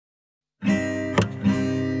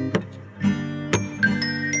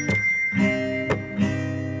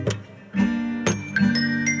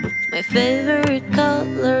favorite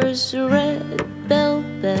color's red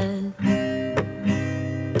velvet,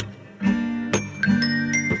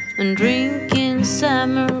 and drinking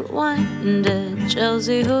summer wine at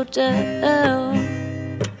Chelsea Hotel.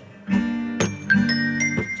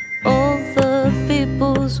 All the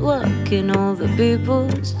people's walking, all the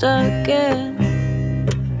people's talking.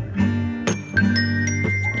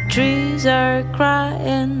 The trees are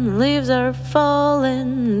crying, leaves are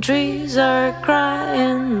falling. Trees are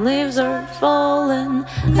crying, leaves are falling.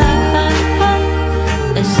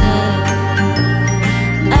 I said,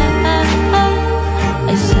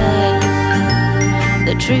 I said,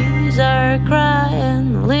 the trees are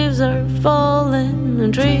crying, leaves are falling.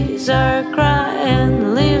 The trees are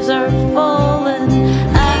crying, leaves are falling.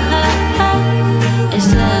 I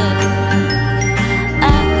said, I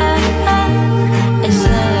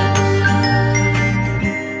said.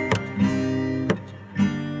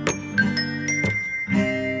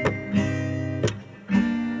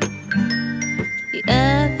 The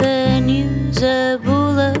avenues are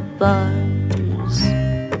boulevards,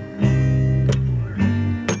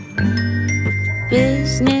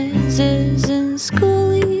 businesses and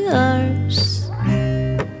schoolyards.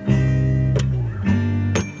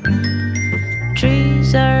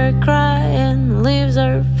 Trees are crying, leaves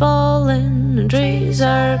are falling. Trees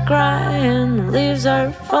are crying, leaves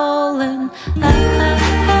are falling.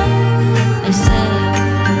 I said,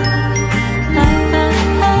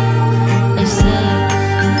 I said,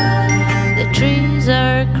 the trees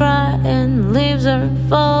are crying, leaves are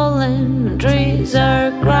falling. Trees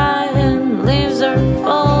are crying, leaves are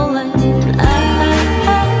falling.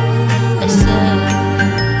 I said,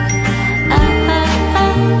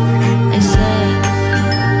 I said,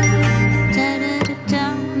 da da da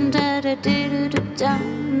down, da da dee da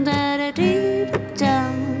down, da da dee da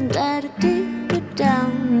down, da da dee da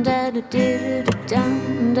down, da da dee da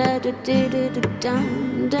down, da da dee da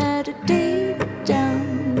down, da da dee da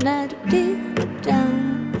down, da da dee da down.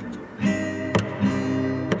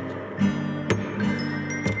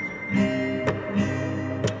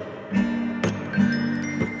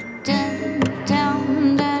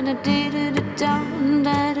 Down, da da dee da down,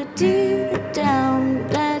 da da dee da down,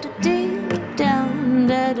 da da dee da down,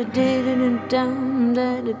 da da dee da down,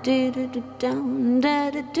 da da dee da down, da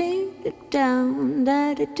da dee da down,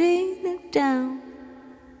 da da dee da down.